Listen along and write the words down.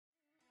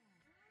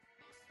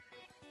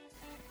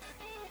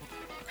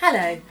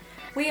Hello,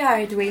 we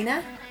are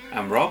Edwina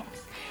and Rob,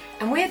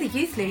 and we're the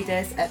youth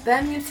leaders at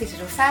Birmingham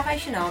Citadel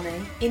Salvation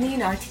Army in the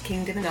United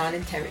Kingdom and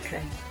Ireland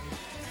Territory.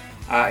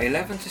 Our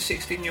 11 to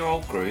 16 year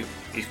old group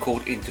is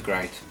called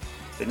Integrate,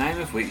 the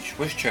name of which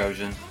was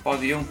chosen by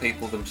the young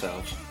people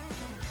themselves.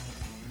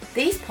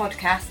 These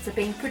podcasts are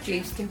being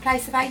produced in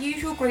place of our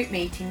usual group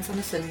meetings on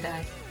a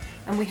Sunday,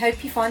 and we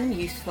hope you find them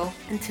useful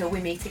until we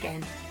meet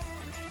again.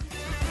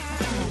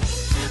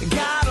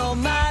 God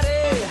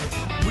Almighty,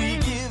 we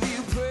give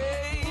you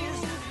praise.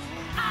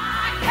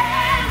 I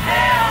can't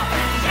help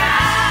but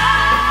shout.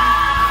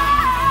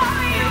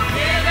 You've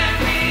given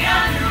me a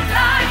new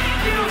life.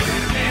 You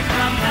took me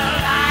from the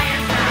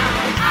lion's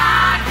mouth.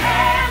 I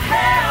can't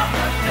help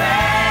but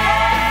praise.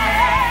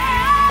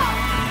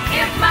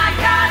 If my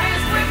God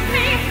is with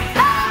me,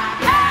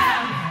 I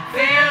am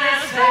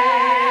fearless.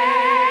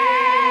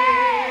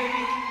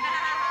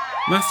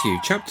 Matthew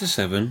chapter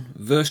 7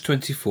 verse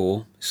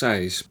 24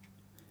 says,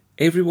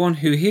 "Everyone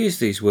who hears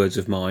these words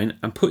of mine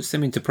and puts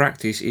them into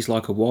practice is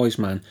like a wise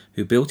man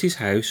who built his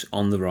house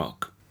on the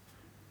rock."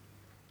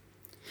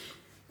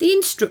 The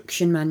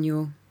instruction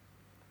manual.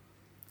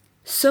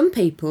 Some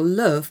people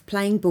love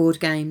playing board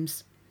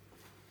games.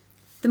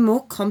 The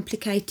more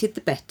complicated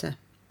the better.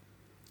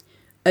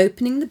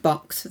 Opening the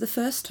box for the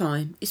first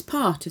time is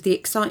part of the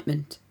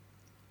excitement.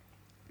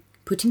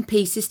 Putting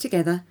pieces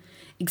together,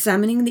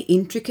 examining the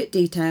intricate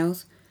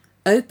details,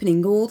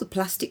 opening all the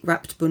plastic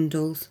wrapped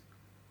bundles.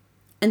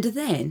 And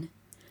then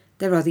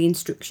there are the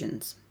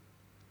instructions.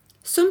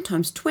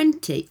 Sometimes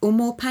 20 or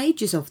more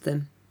pages of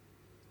them.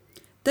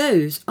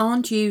 Those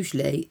aren't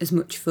usually as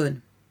much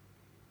fun.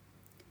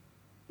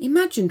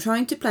 Imagine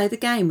trying to play the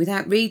game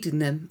without reading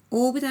them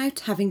or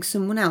without having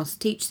someone else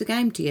teach the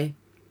game to you.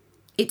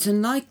 It's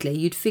unlikely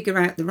you'd figure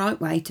out the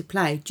right way to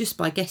play just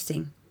by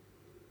guessing.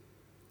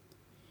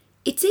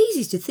 It's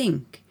easy to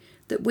think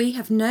that we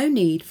have no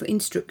need for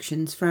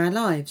instructions for our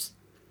lives,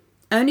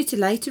 only to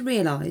later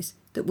realise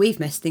that we've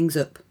messed things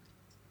up.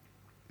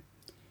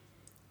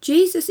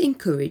 Jesus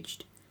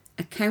encouraged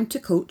a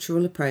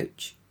countercultural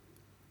approach,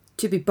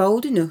 to be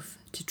bold enough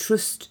to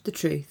trust the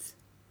truth.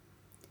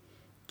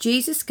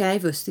 Jesus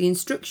gave us the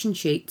instruction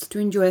sheets to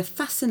enjoy a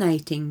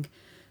fascinating,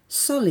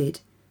 solid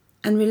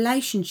and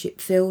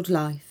relationship-filled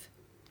life.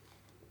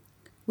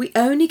 We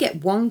only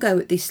get one go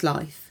at this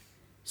life,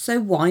 so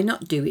why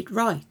not do it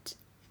right?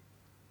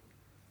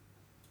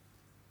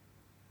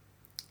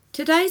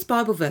 Today's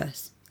Bible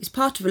verse is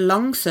part of a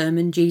long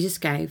sermon Jesus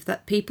gave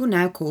that people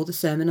now call the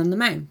Sermon on the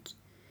Mount.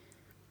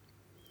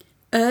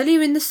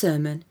 Earlier in the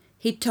sermon,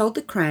 he'd told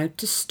the crowd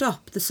to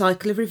stop the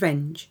cycle of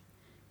revenge,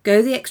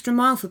 go the extra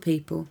mile for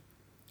people,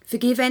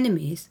 forgive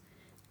enemies,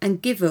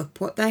 and give up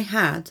what they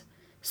had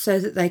so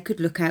that they could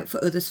look out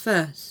for others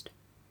first.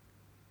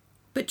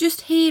 But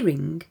just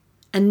hearing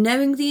and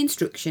knowing the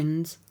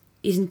instructions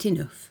isn't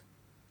enough.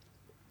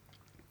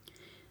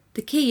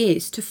 The key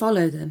is to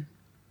follow them.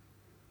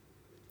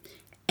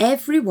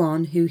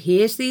 Everyone who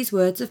hears these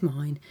words of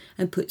mine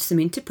and puts them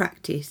into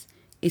practice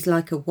is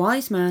like a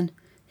wise man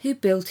who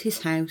built his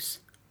house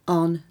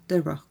on the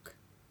rock.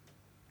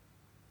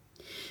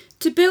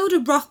 To build a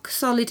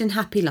rock-solid and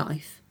happy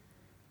life,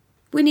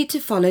 we need to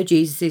follow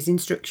Jesus'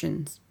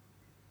 instructions.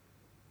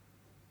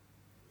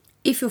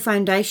 If your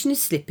foundation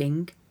is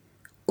slipping,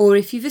 or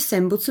if you've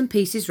assembled some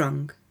pieces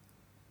wrong,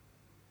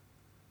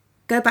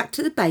 go back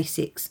to the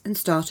basics and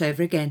start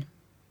over again.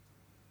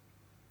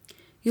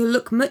 You'll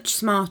look much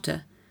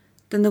smarter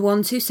than the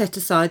ones who set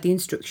aside the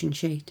instruction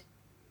sheet.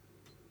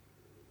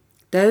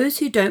 Those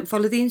who don't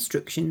follow the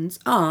instructions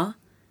are,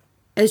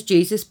 as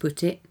Jesus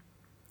put it,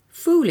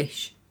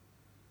 foolish.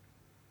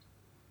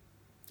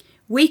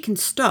 We can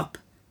stop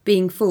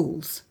being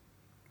fools,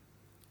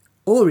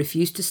 or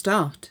refuse to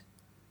start.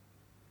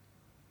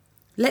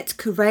 Let's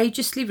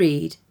courageously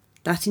read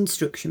that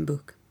instruction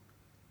book.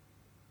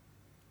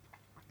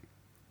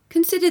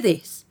 Consider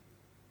this.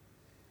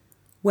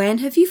 When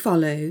have you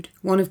followed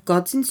one of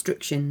God's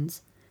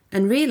instructions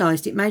and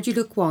realised it made you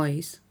look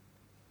wise?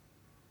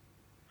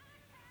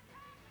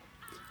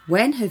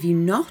 When have you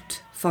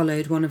not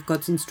followed one of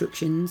God's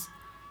instructions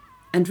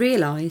and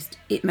realised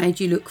it made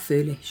you look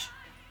foolish?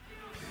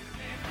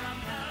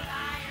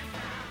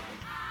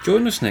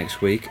 Join us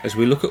next week as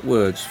we look at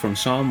words from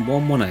Psalm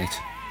 118.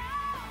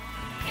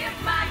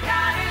 If my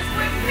God is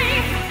with me,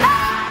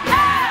 I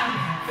am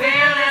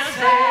fearless.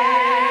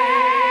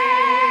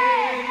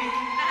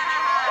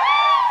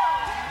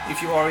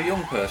 If you are a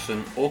young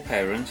person or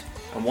parent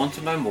and want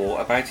to know more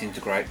about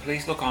Integrate,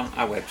 please look on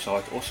our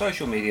website or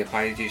social media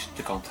pages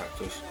to contact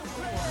us.